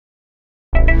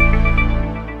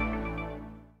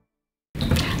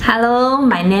Hello,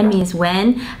 my name is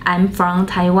Wen. I'm from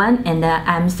Taiwan and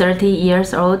I'm 30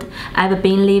 years old. I've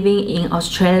been living in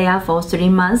Australia for 3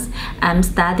 months. I'm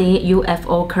studying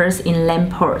UFO course in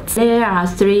Lamport. There are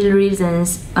 3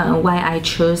 reasons why I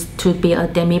choose to be a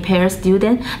Demi pair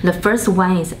student. The first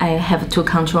one is I have to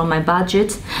control my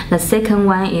budget. The second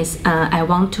one is I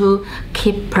want to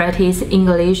keep practice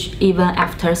English even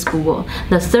after school.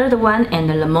 The third one and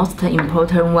the most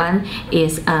important one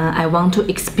is I want to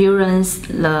experience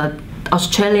the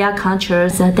Australia culture.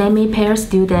 As a Demi pair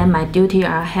student, my duty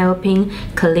are helping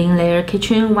clean their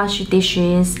kitchen, wash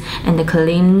dishes, and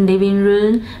clean living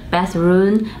room,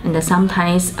 bathroom, and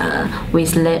sometimes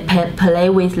play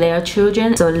with their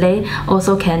children. So they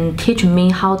also can teach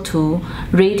me how to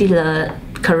read the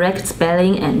correct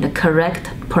spelling and the correct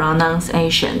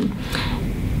pronunciation.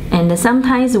 And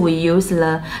sometimes we use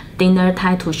the dinner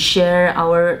time to share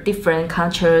our different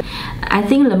culture. I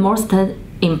think the most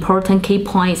important key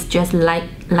point is just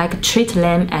like treat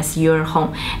them as your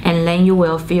home, and then you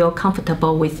will feel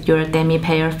comfortable with your Demi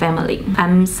pair family.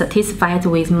 I'm satisfied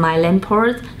with my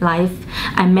Lamport life.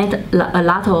 I met a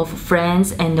lot of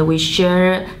friends and we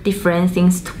share different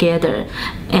things together,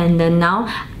 and now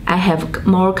I have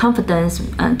more confidence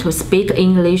to speak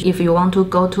English. If you want to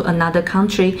go to another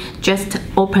country, just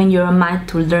open your mind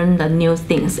to learn the new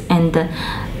things, and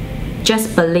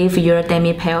just believe your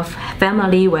Demi pair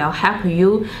family will help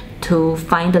you to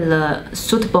find the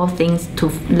suitable things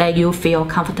to let you feel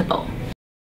comfortable.